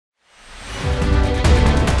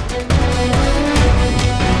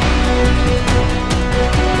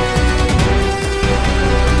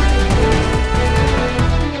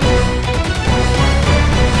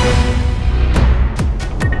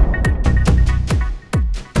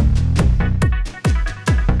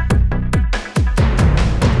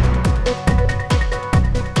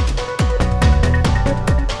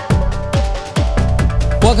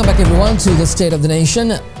on to the state of the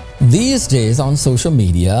nation. These days on social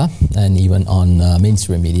media and even on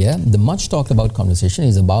mainstream media, the much talked about conversation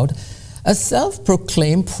is about a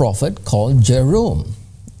self-proclaimed prophet called Jerome.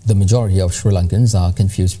 The majority of Sri Lankans are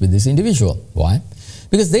confused with this individual. Why?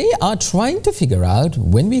 Because they are trying to figure out,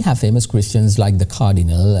 when we have famous Christians like the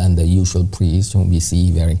cardinal and the usual priest whom we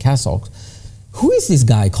see wearing cassocks, who is this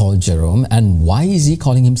guy called Jerome and why is he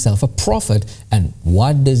calling himself a prophet, and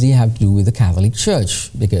what does he have to do with the Catholic Church?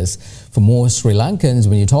 Because for most Sri Lankans,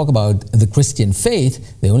 when you talk about the Christian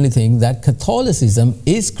faith, they only think that Catholicism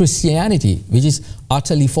is Christianity, which is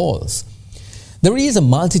utterly false. There is a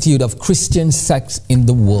multitude of Christian sects in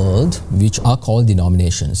the world which are called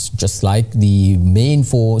denominations, just like the main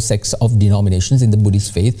four sects of denominations in the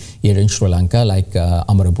Buddhist faith here in Sri Lanka, like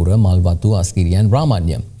Amarapura, Malvatu, Askiri and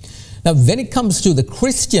Ramanya. Now, when it comes to the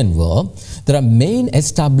Christian world, there are main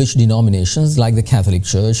established denominations like the Catholic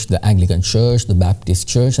Church, the Anglican Church, the Baptist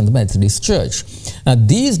Church and the Methodist Church. Now,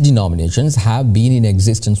 these denominations have been in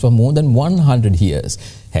existence for more than 100 years.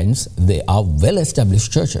 Hence, they are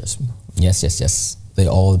well-established churches. Yes. They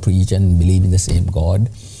all preach and believe in the same God.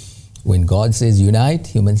 When God says unite,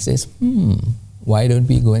 human says, why don't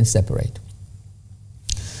we go and separate?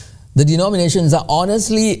 The denominations are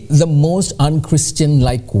honestly the most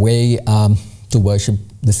un-Christian-like way to worship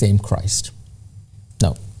the same Christ.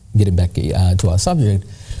 Now, getting back to our subject,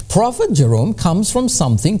 Prophet Jerome comes from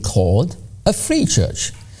something called a free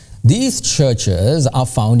church. These churches are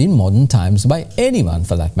found in modern times by anyone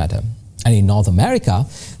for that matter. And in North America,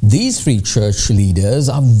 these free church leaders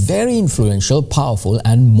are very influential, powerful,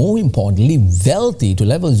 and more importantly, wealthy to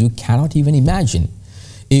levels you cannot even imagine.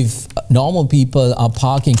 If normal people are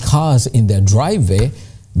parking cars in their driveway,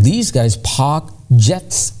 these guys park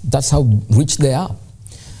jets. That's how rich they are.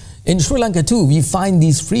 In Sri Lanka too, we find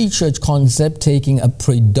these free church concept taking a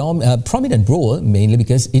prominent role, mainly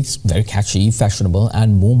because it's very catchy, fashionable,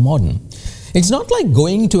 and more modern. It's not like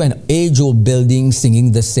going to an age-old building,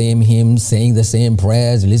 singing the same hymns, saying the same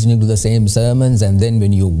prayers, listening to the same sermons, and then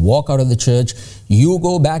when you walk out of the church, you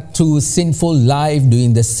go back to sinful life,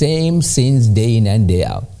 doing the same sins day in and day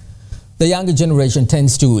out. The younger generation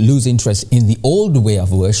tends to lose interest in the old way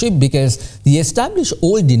of worship because the established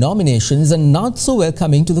old denominations are not so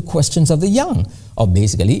welcoming to the questions of the young, or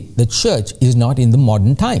basically, the church is not in the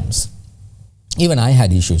modern times. Even I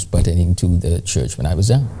had issues pertaining to the church when I was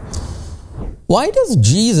young. Why does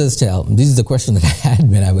Jesus tell, this is the question that I had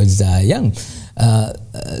when I was young,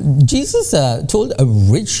 Jesus told a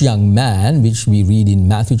rich young man, which we read in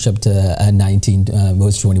Matthew chapter 19,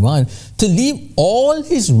 verse 21, to leave all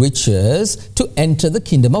his riches to enter the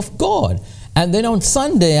kingdom of God. And then on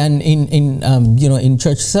Sunday and in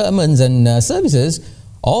church sermons and services,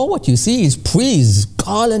 all what you see is priests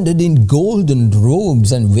garlanded in golden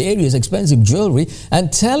robes and various expensive jewelry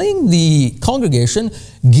and telling the congregation,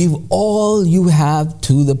 give all you have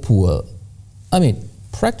to the poor. I mean,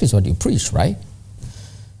 practice what you preach, right?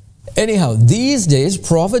 Anyhow, these days,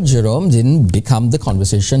 Prophet Jerome didn't become the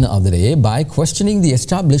conversation of the day by questioning the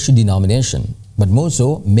established denomination, but more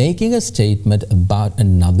so making a statement about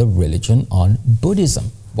another religion on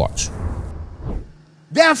Buddhism. Watch.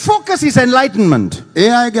 Their focus is enlightenment.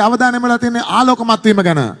 But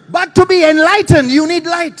to be enlightened, you need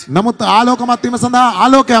light.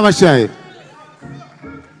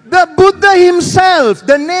 The Buddha himself,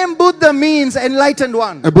 the name Buddha means enlightened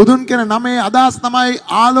one. Ladies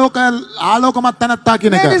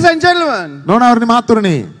and gentlemen,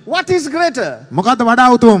 what is greater?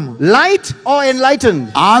 Light or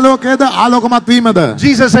enlightened?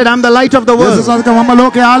 Jesus said, I'm the light of the world.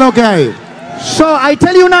 So I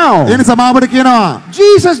tell you now,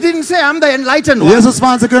 Jesus didn't say I'm the enlightened one.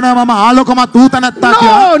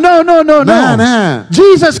 No.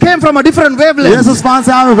 Jesus came from a different wavelength.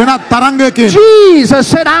 Jesus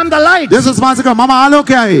said I'm the light.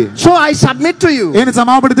 So I submit to you.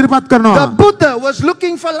 The Buddha was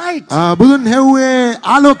looking for light.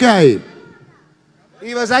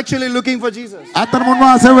 He was actually looking for Jesus.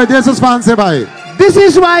 This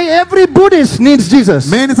is why every Buddhist needs Jesus.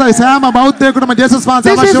 This is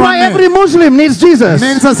why every Muslim needs Jesus.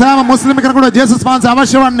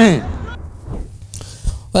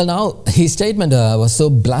 Well, now, his statement was so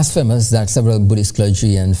blasphemous that several Buddhist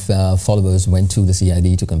clergy and followers went to the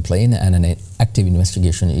CID to complain, and an active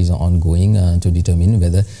investigation is ongoing to determine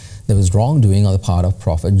whether there was wrongdoing on the part of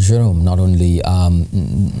Prophet Jerome. Not only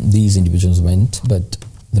these individuals went, but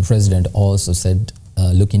the president also said,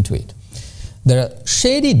 look into it. There are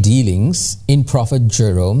shady dealings in Prophet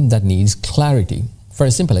Jerome that needs clarity. For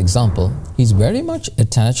a simple example, he's very much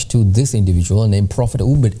attached to this individual named Prophet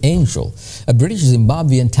Ubed Angel, a British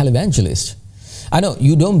Zimbabwean televangelist. I know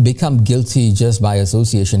you don't become guilty just by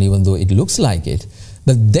association, even though it looks like it.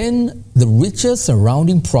 But then the riches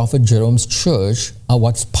surrounding Prophet Jerome's church are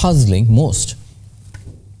what's puzzling most.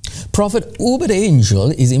 Prophet Uber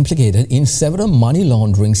Angel is implicated in several money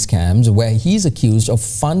laundering scams where he's accused of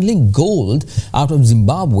funneling gold out of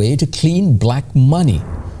Zimbabwe to clean black money.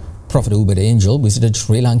 Prophet Uber Angel visited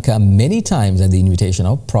Sri Lanka many times at the invitation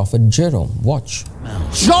of Prophet Jerome. Watch.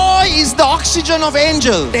 Joy is the oxygen of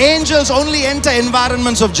angels. Angels only enter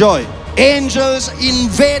environments of joy. Angels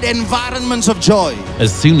invade environments of joy.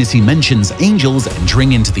 As soon as he mentions angels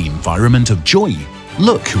entering into the environment of joy,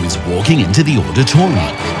 look who is walking into the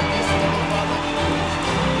auditorium.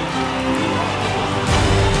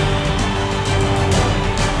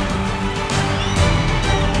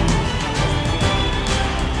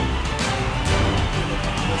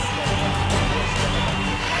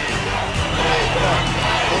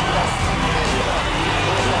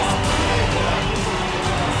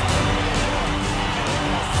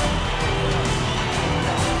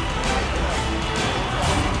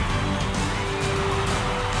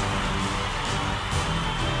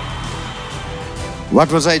 What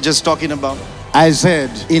was I just talking about? I said,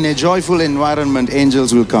 in a joyful environment,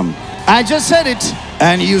 angels will come. I just said it.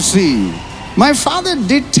 And you see, my father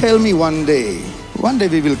did tell me one day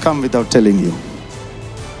we will come without telling you.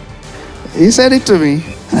 He said it to me.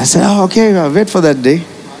 And I said, oh, okay, I'll wait for that day.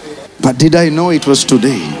 But did I know it was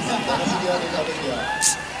today?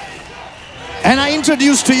 And I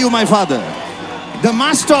introduced to you my father, the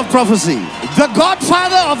master of prophecy, the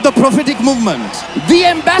godfather of the prophetic movement, the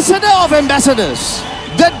ambassador of ambassadors,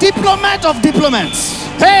 the diplomat of diplomats.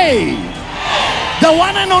 Hey, the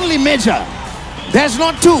one and only major. There's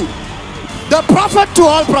not two. The prophet to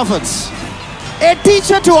all prophets, a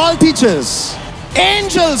teacher to all teachers.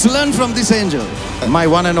 Angels learn from this angel, my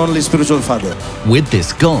one and only spiritual father. With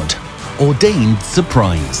this God-ordained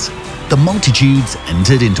surprise, the multitudes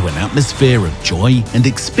entered into an atmosphere of joy and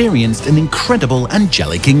experienced an incredible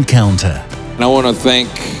angelic encounter. And I want to thank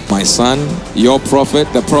my son, your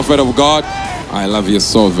prophet, the prophet of God. I love you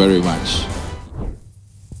so very much.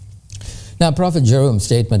 Now, Prophet Jerome's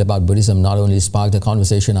statement about Buddhism not only sparked a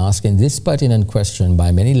conversation asking this pertinent question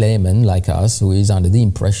by many laymen like us, who is under the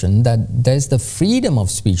impression that there's the freedom of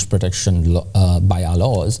speech protection by our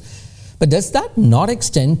laws, but does that not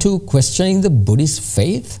extend to questioning the Buddhist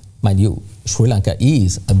faith? Mind you, Sri Lanka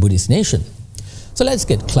is a Buddhist nation. So let's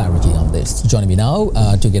get clarity on this. Joining me now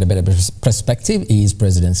to get a better perspective is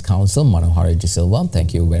President's Counsel, Mahieash Johnney.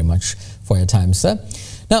 Thank you very much for your time, sir.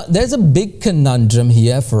 Now, there's a big conundrum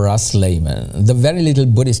here for us laymen. The very little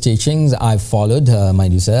Buddhist teachings I've followed,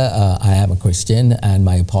 mind you, sir, I am a Christian, and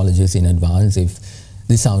my apologies in advance if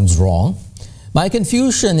this sounds wrong. My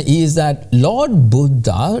confusion is that Lord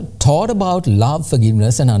Buddha taught about love,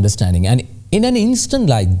 forgiveness, and understanding. And in an instant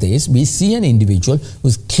like this, we see an individual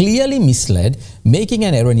who's clearly misled, making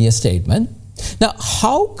an erroneous statement. Now,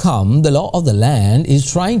 how come the law of the land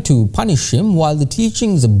is trying to punish him while the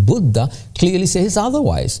teachings of Buddha clearly says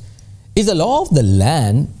otherwise? Is the law of the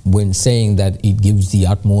land, when saying that it gives the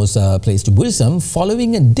utmost place to Buddhism,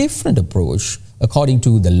 following a different approach? According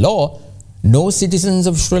to the law, no citizens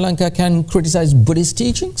of Sri Lanka can criticize Buddhist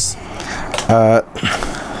teachings?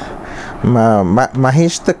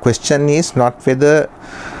 Mahesh, the question is not whether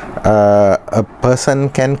a person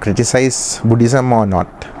can criticize Buddhism or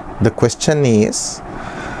not. The question is,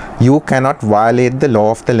 you cannot violate the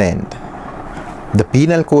law of the land. The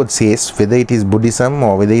penal code says whether it is Buddhism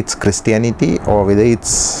or whether it's Christianity or whether it's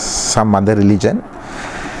some other religion,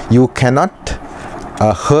 you cannot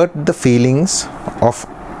hurt the feelings of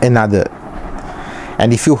another.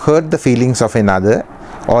 And if you hurt the feelings of another,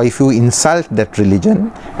 or if you insult that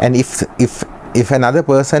religion, and if another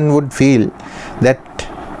person would feel that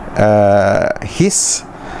his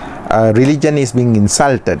religion is being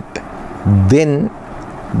insulted, then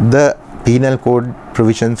the penal code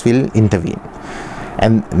provisions will intervene.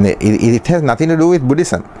 And it has nothing to do with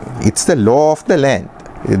Buddhism. It's the law of the land.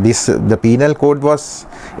 The penal code was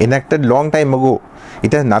enacted long time ago.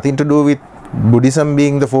 It has nothing to do with Buddhism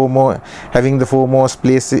being the foremost, having the foremost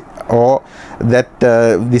place, or that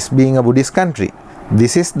this being a Buddhist country.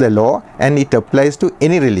 This is the law, and it applies to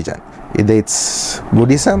any religion, either it's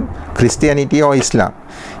Buddhism, Christianity, or Islam.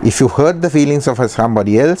 If you hurt the feelings of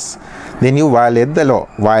somebody else, then you violate the law,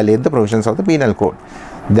 violate the provisions of the penal code.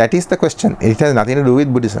 That is the question. It has nothing to do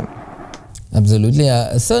with Buddhism. Absolutely.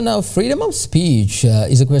 So now, freedom of speech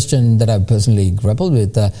is a question that I've personally grappled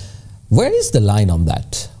with. Where is the line on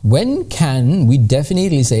that? When can we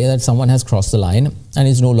definitely say that someone has crossed the line and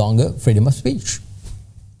is no longer freedom of speech?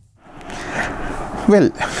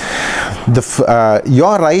 Well,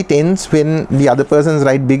 Your right ends when the other person's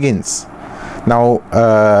right begins. Now,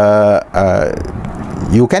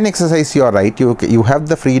 you can exercise your right. You have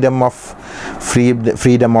the freedom of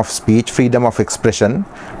speech, freedom of expression,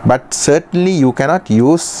 but certainly you cannot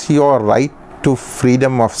use your right to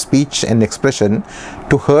freedom of speech and expression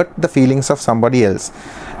to hurt the feelings of somebody else.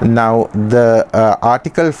 Now, the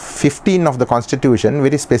Article 15 of the Constitution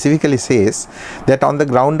very specifically says that on the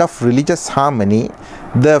ground of religious harmony,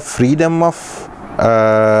 the freedom of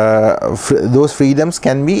those freedoms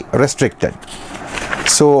can be restricted.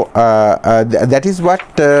 So that is what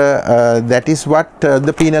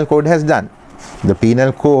the Penal Code has done. The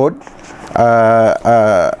Penal Code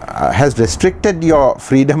has restricted your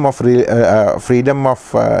freedom of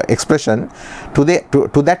expression to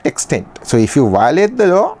that extent. So if you violate the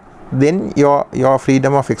law, then your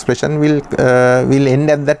freedom of expression will end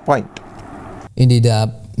at that point. Indeed.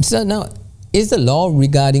 So now, is the law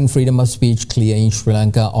regarding freedom of speech clear in Sri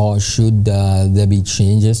Lanka, or should there be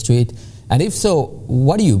changes to it? And if so,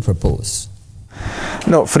 what do you propose?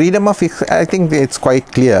 No, freedom of, I think it's quite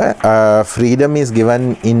clear. Freedom is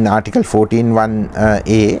given in Article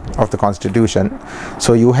 14(1)(a) of the Constitution.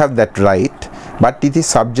 So you have that right, but it is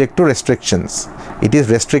subject to restrictions. It is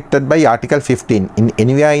restricted by Article 15. In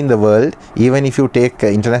anywhere in the world, even if you take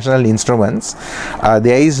international instruments,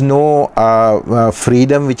 there is no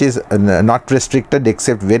freedom which is not restricted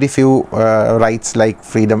except very few rights like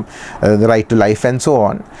freedom, the right to life and so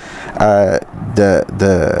on.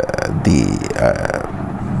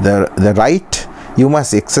 The right you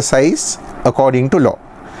must exercise according to law.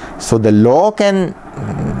 So the law can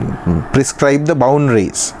prescribe the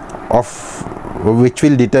boundaries of which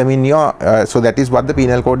will determine your, so that is what the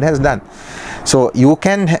Penal Code has done. So you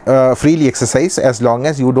can freely exercise as long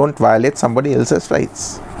as you don't violate somebody else's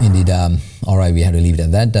rights. Indeed. All right, we had to leave it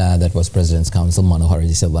at that. That was President's Counsel Mahieash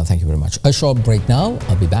Johnney. Thank you very much. A short break now.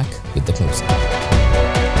 I'll be back with the close.